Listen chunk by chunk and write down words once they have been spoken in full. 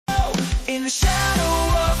In the shadow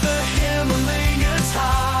of the Himalayas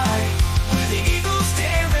high, where the eagles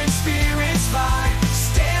dare and spirits fly,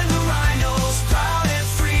 stand the rhinos, proud and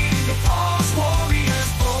free, Nepal's warriors,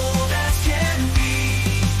 bold as can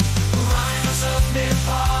be. Rhinos of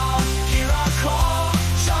Nepal, hear our call,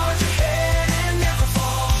 charge ahead and never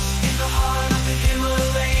fall. In the heart of the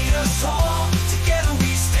Himalayas tall, together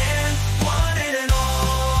we stand, one and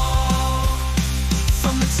all.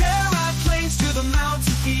 From the Terra plains to the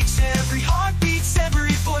mountain peaks, every heart beats,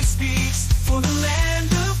 every voice speaks. For the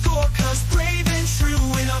land of Gorkhas, brave and true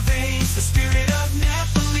in our veins, the spirit of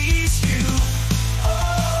Nepalese youth.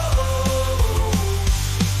 Oh,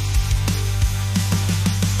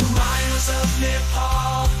 the Rhinos of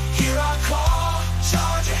Nepal, hear our call,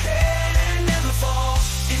 charge ahead and never fall.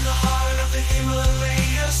 In the heart of the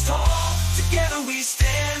Himalayas tall, together we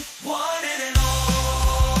stand, one and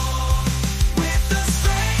all. With the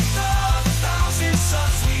strength of 1,000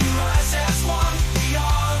 suns, we rise as one. We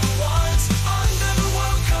are the ones under the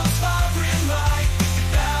World Cup's vibrant light. We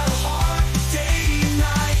battle hard day and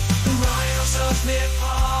night. The Rhinos of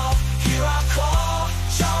Nepal, hear our call,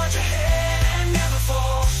 charge ahead and never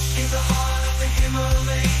fall. In the heart of the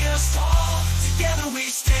Himalayas tall, together we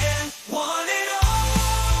stand, one and all.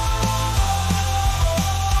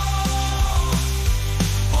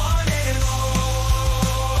 One and all.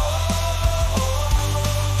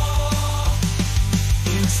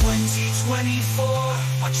 In 2024,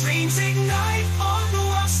 our dreams ignite. On the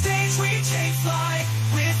world stage we take flight.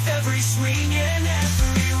 With every swing